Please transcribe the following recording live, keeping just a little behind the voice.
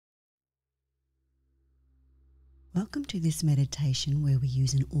Welcome to this meditation where we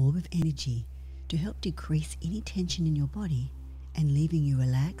use an orb of energy to help decrease any tension in your body and leaving you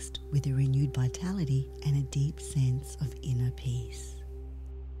relaxed with a renewed vitality and a deep sense of inner peace.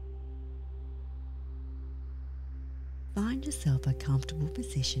 Find yourself a comfortable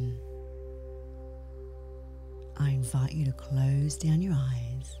position. I invite you to close down your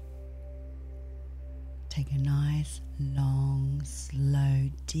eyes. Take a nice, long, slow,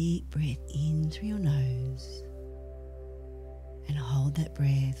 deep breath in through your nose. And hold that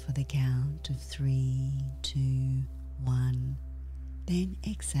breath for the count of 3, 2, 1. Then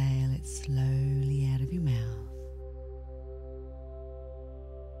exhale it slowly out of your mouth.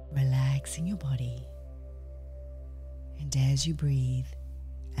 Relaxing your body. And as you breathe,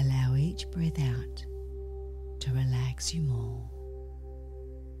 allow each breath out to relax you more.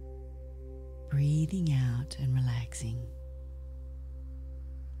 Breathing out and relaxing.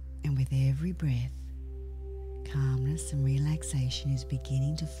 And with every breath, calmness and relaxation is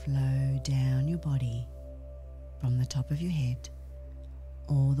beginning to flow down your body from the top of your head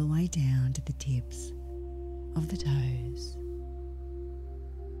all the way down to the tips of the toes.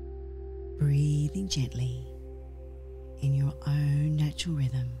 Breathing gently in your own natural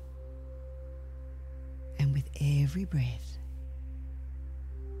rhythm, and with every breath,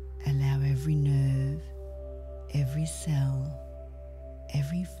 allow every nerve, every cell,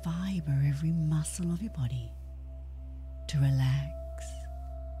 every fiber, every muscle of your body to relax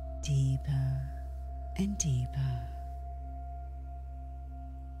deeper and deeper.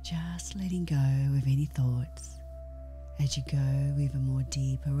 Just letting go of any thoughts as you go even more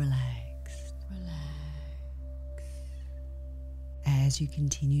deeper relaxed. Relax. As you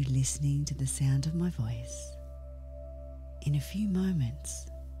continue listening to the sound of my voice, in a few moments,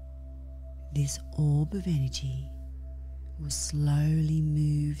 this orb of energy will slowly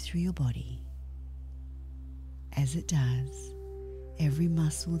move through your body. As it does, every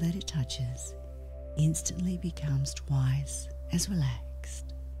muscle that it touches instantly becomes twice as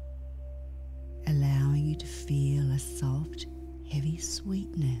relaxed, allowing you to feel a soft, heavy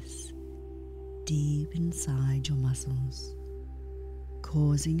sweetness deep inside your muscles,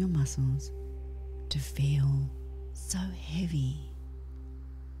 causing your muscles to feel so heavy,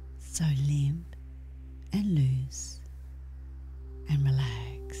 so limp and loose and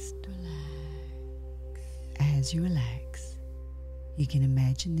relaxed. As you relax, you can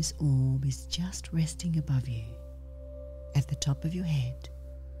imagine this orb is just resting above you, at the top of your head,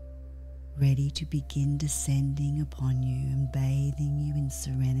 ready to begin descending upon you and bathing you in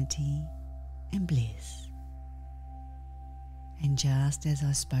serenity and bliss. And just as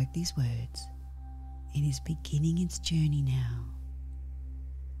I spoke these words, it is beginning its journey now,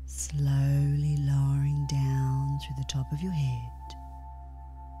 slowly lowering down through the top of your head,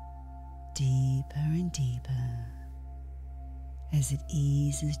 deeper and deeper, as it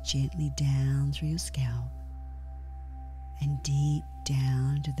eases gently down through your scalp and deep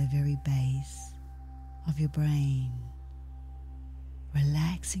down to the very base of your brain,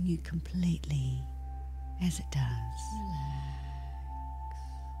 relaxing you completely as it does. Relax.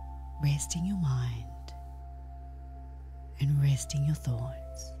 Resting your mind and resting your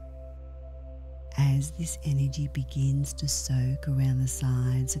thoughts. As this energy begins to soak around the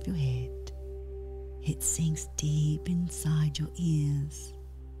sides of your head, it sinks deep inside your ears,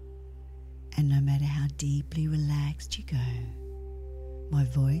 and no matter how deeply relaxed you go, my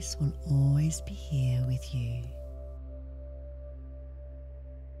voice will always be here with you.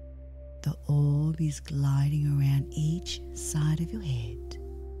 The orb is gliding around each side of your head,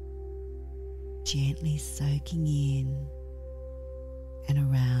 gently soaking in and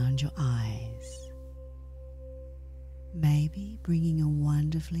around your eyes, maybe bringing a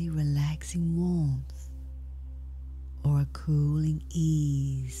wonderfully relaxing warmth or a cooling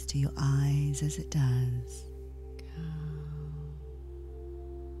ease to your eyes as it does.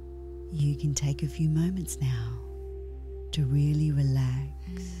 You can take a few moments now to really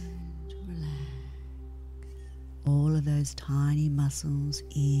relax all of those tiny muscles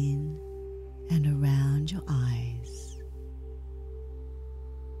in and around your eyes.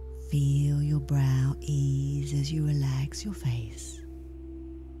 Feel your brow ease as you relax your face.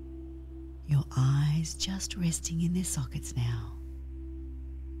 Your eyes just resting in their sockets now.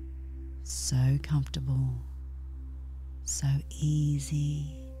 So comfortable, so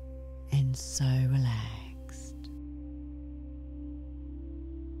easy, and so relaxed.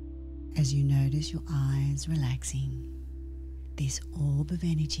 As you notice your eyes relaxing, this orb of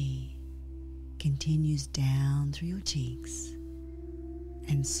energy continues down through your cheeks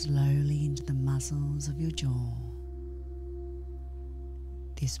and slowly into the muscles of your jaw.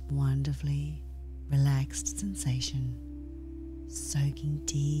 This wonderfully relaxed sensation soaking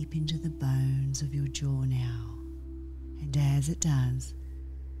deep into the bones of your jaw now. And as it does,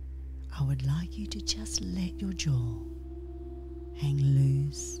 I would like you to just let your jaw hang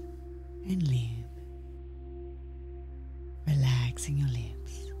loose and limp, relaxing your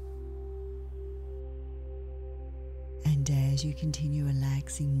lips. And as you continue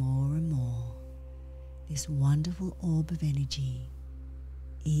relaxing more and more, this wonderful orb of energy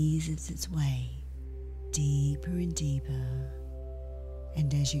eases its way deeper and deeper.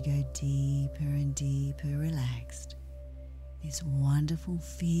 And as you go deeper and deeper relaxed, this wonderful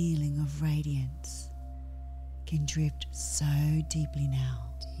feeling of radiance can drift so deeply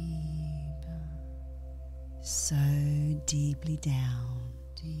now, deeper, so deeply down,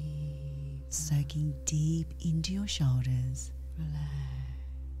 deep, soaking deep into your shoulders, relax,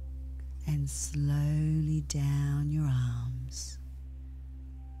 and slowly down your arms,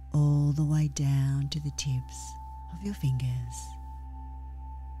 all the way down to the tips of your fingers.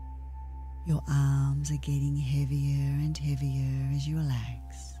 Your arms are getting heavier and heavier as you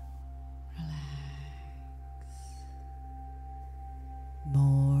relax. Relax.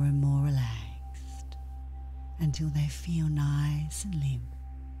 More and more relaxed until they feel nice and limp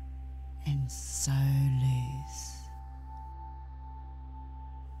and so loose.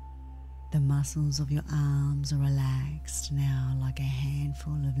 The muscles of your arms are relaxed now like a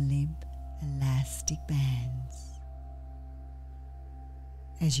handful of limp, elastic bands.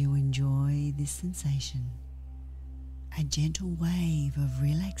 As you enjoy this sensation, a gentle wave of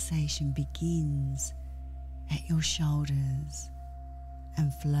relaxation begins at your shoulders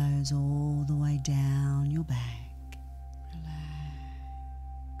and flows all the way down your back.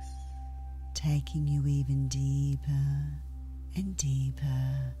 Relax, taking you even deeper and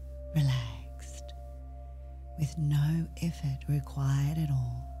deeper relaxed, with no effort required at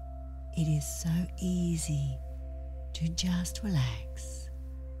all. It is so easy to just relax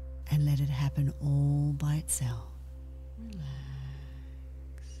and let it happen all by itself. Relax.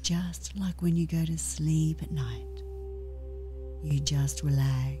 Just like when you go to sleep at night, you just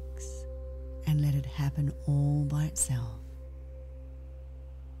relax and let it happen all by itself.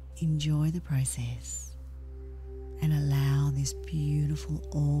 Enjoy the process and allow this beautiful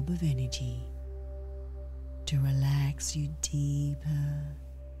orb of energy to relax you deeper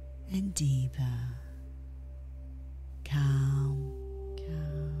and deeper. Calm,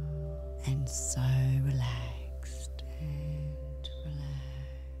 and so relaxed and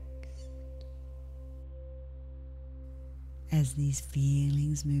relaxed. As these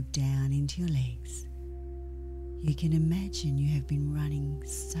feelings move down into your legs, you can imagine you have been running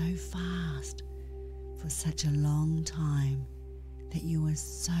so fast for such a long time that you are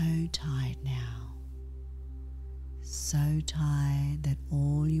so tired now. So tired that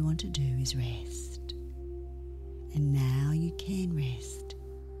all you want to do is rest. And now you can rest.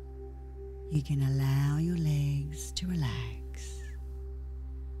 You can allow your legs to relax,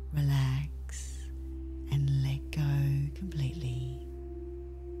 relax and let go completely,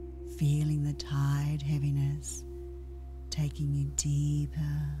 feeling the tired heaviness taking you deeper,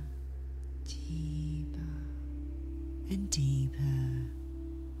 deeper and deeper,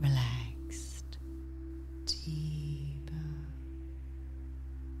 relaxed, deeper,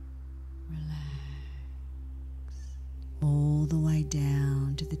 relaxed, all the way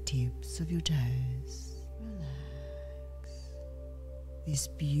down to the tips of your toes. Relax. This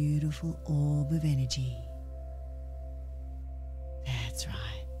beautiful orb of energy. That's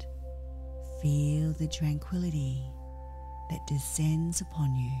right. Feel the tranquility that descends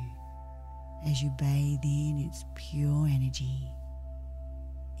upon you as you bathe in its pure energy,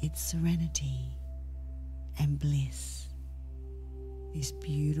 its serenity and bliss. This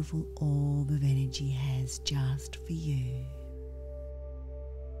beautiful orb of energy has just for you.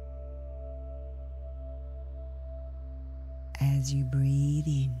 As you breathe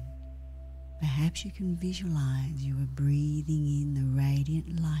in, perhaps you can visualize you are breathing in the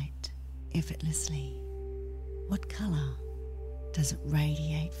radiant light effortlessly. What color does it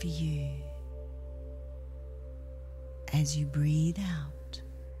radiate for you? As you breathe out,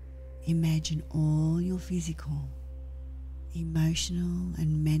 imagine all your physical, emotional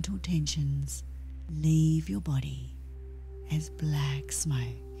and mental tensions leave your body as black smoke.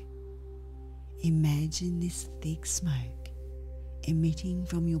 Imagine this thick smoke emitting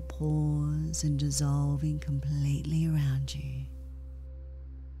from your pores and dissolving completely around you.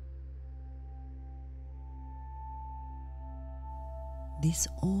 This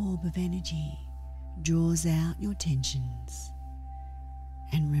orb of energy draws out your tensions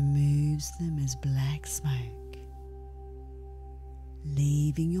and removes them as black smoke,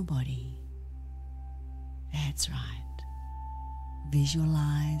 leaving your body That's right.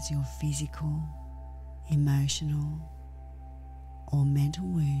 Visualize your physical, emotional, or mental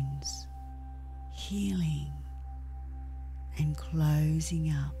wounds healing and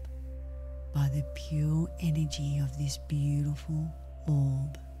closing up by the pure energy of this beautiful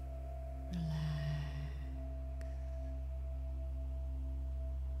orb. Relax.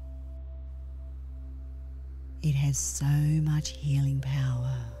 It has so much healing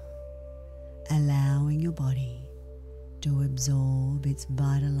power, allowing your body to absorb its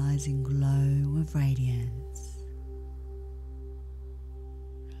vitalizing glow of radiance.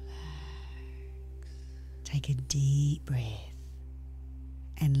 Relax. Take a deep breath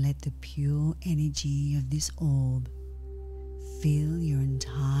and let the pure energy of this orb fill your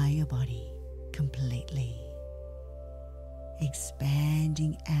entire body completely,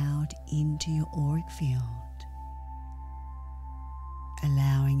 expanding out into your auric field,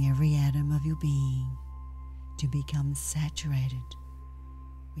 allowing every atom of your being to become saturated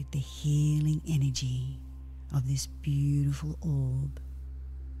with the healing energy of this beautiful orb.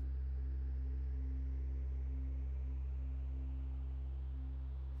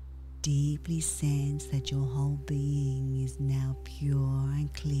 Deeply sense that your whole being is now pure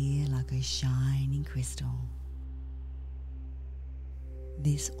and clear like a shining crystal.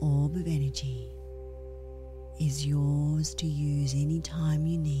 This orb of energy is yours to use anytime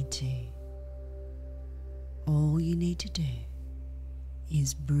you need to. All you need to do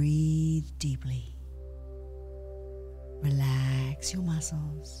is breathe deeply, relax your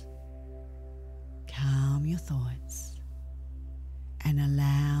muscles, calm your thoughts, and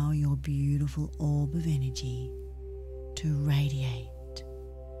allow your beautiful orb of energy to radiate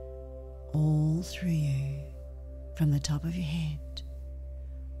all through you, from the top of your head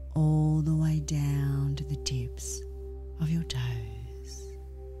all the way down to the tips of your toes.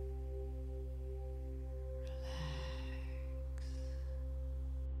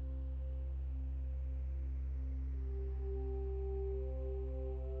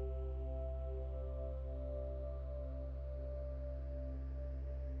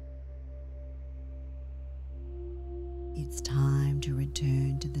 It's time to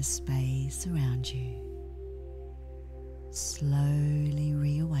return to the space around you. Slowly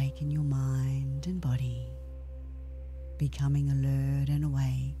reawaken your mind and body, becoming alert and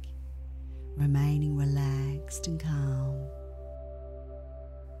awake, remaining relaxed and calm.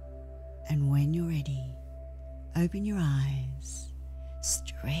 And when you're ready, open your eyes,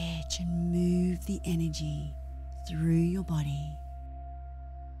 stretch and move the energy through your body.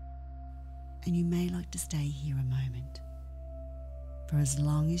 And you may like to stay here a moment, for as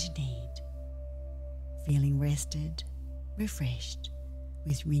long as you need, feeling rested, refreshed,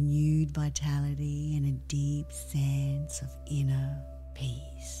 with renewed vitality and a deep sense of inner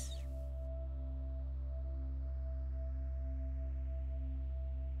peace.